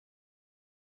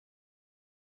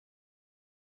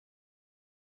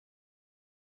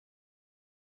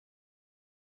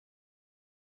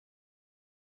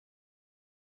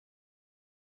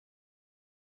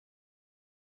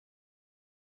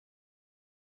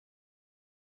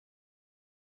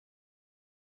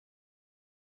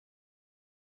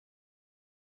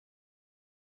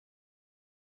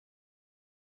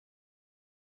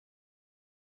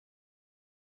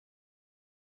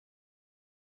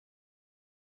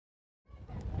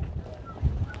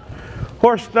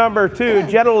Horse number 2,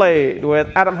 Gentle Lead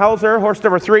with Adam Hauser. Horse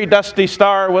number 3, Dusty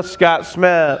Star with Scott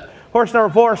Smith. Horse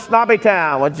number 4, Snobby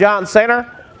Town with John Sainer.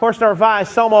 Horse number 5,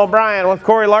 Selma O'Brien with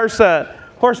Corey Larson.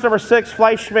 Horse number 6,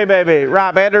 Fleisch Me Baby,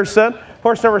 Rob Anderson.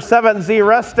 Horse number 7, Z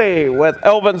Rusty with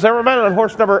Elvin Zimmerman. And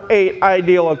horse number 8,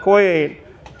 Ideal Queen.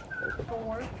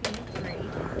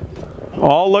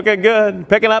 All looking good,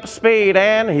 picking up speed,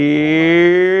 and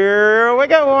here we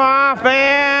go, off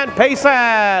and pacing.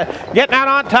 Getting out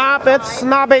on top, it's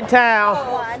Snobby Town.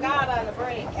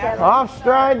 Off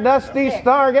stride, Dusty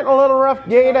Star getting a little rough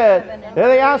gated. To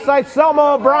the outside,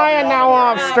 Selma O'Brien now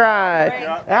off stride.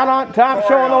 Out on top,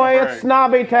 showing the way, it's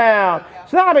Snobby Town.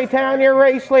 Snobby Town, your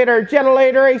race leader. Gentle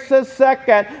Lead races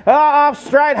second. Off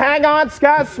stride, hang on,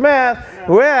 Scott Smith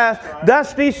with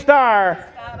Dusty Star.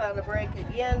 On the break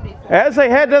again as they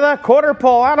head to the quarter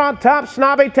pole, out on top,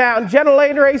 Snobby Town. Gentle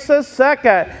Lead races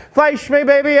second. Fleisch Me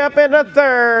Baby up into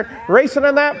third. Racing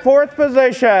in that fourth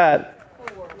position.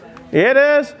 It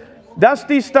is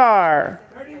Dusty Star.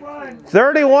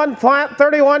 31 flat,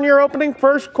 31 your opening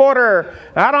first quarter.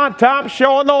 Out on top,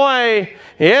 showing the way,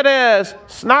 it is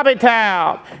Snobby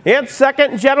Town. In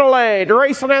second, Gentle Lead.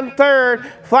 Racing in third,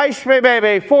 Fleisch Me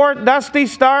Baby. Fourth, Dusty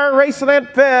Star. Racing in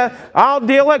fifth, I'll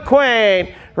Deal It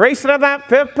Queen. Racing in that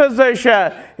fifth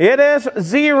position, it is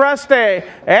Z Rusty.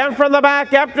 And from the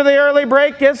back after the early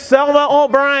break is Selma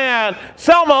O'Brien.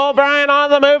 Selma O'Brien on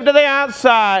the move to the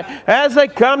outside. As they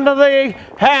come to the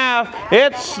half,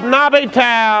 it's Snobby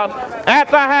Town at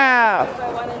the half.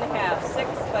 1.5, 6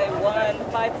 by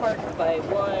 1, 5 parked by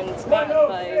 1, spot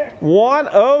by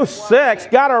 106.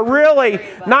 Got a really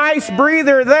nice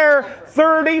breather there.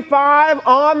 35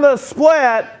 on the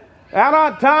split. Out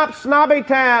on top, Snobby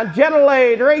Town. Gentle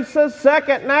Lead races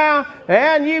second now.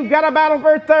 And you've got a battle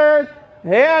for third.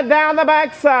 And down the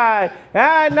backside.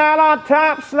 And out on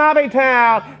top, Snobby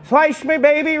Town. Fleisch Me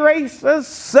Baby races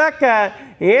second.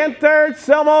 In third,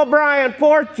 Selma O'Brien.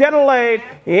 Fourth, Gentle Lead.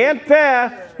 In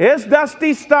fifth is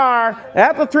Dusty Star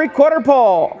at the three-quarter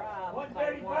pole.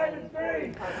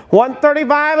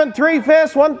 135 and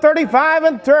 3/5, 135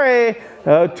 and 3.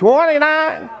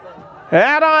 29.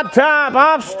 Out on top,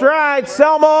 off stride,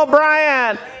 Selma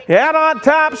O'Brien. Out on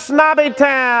top, Snobby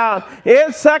Town.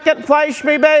 In second, Fleisch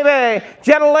Me Baby.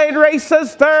 Gentle Lead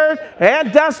races third,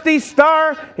 and Dusty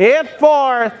Star in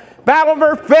fourth. Battle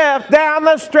for fifth down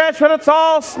the stretch, but it's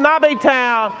all Snobby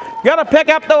Town. Gonna pick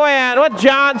up the win with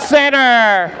John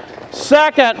Sainer.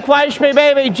 Second, Fleisch Me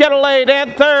Baby, Gentle Lead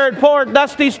in third. Fourth,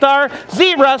 Dusty Star,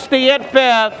 Z Rusty in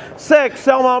fifth. Sixth,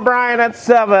 Selma O'Brien at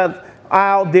seventh.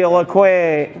 I'll Deal a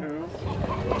Queen.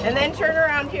 And then turn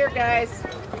around here, guys.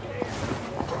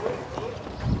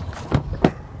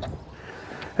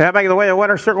 Now making the way to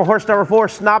winner circle, horse number 4,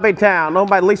 Snobby Town, owned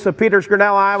by Lisa Peters,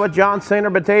 Grinnell, Iowa. John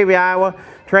Sainer, Batavia, Iowa.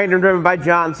 Trained and driven by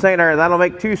John Sainer. That'll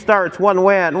make 2 starts, 1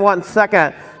 win, 1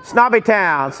 second. Snobby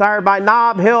Town, sired by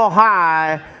Nob Hill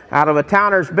High, out of a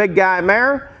Towner's Big Guy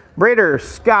mare. Breeder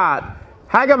Scott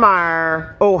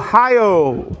Hagemeyer,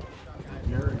 Ohio.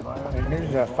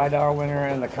 Here's a $5 winner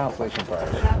and the consolation prize.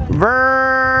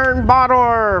 Vern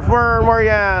Bodorf, Vern, where you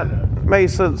at?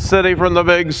 Mason City from the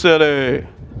big city.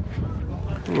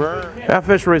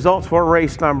 Official results for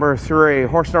race number 3.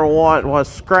 Horse number 1 was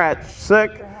Scratch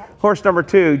Sick. Horse number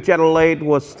 2, Gentle Lead,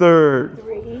 was third.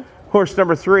 Horse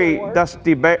number 3,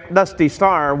 Dusty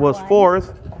Star, was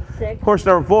fourth. Horse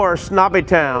number 4, Snobby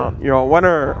Town, your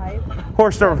winner.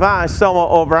 Horse number 5, Selma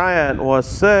O'Brien, was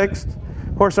sixth.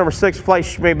 Horse number 6,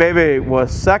 Fleisch Me Baby,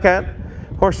 was second.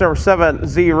 Horse number 7,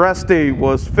 Z Rusty,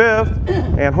 was fifth.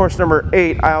 And horse number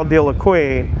 8, I'll Deal a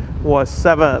Queen, was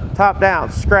seventh. Top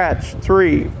down, Scratch,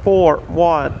 3, 4,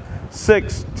 1,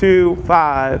 6, 2,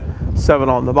 5, 7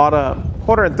 on the bottom.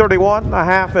 131, a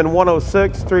half and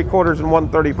 106, 3/4 and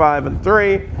 135 and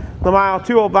 3. The mile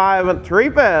 205 and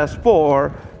 3/5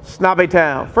 for Snobby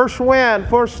Town. First win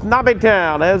for Snobby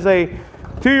Town as a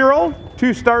 2-year-old,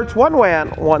 2 starts, 1 win,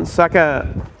 1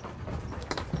 second.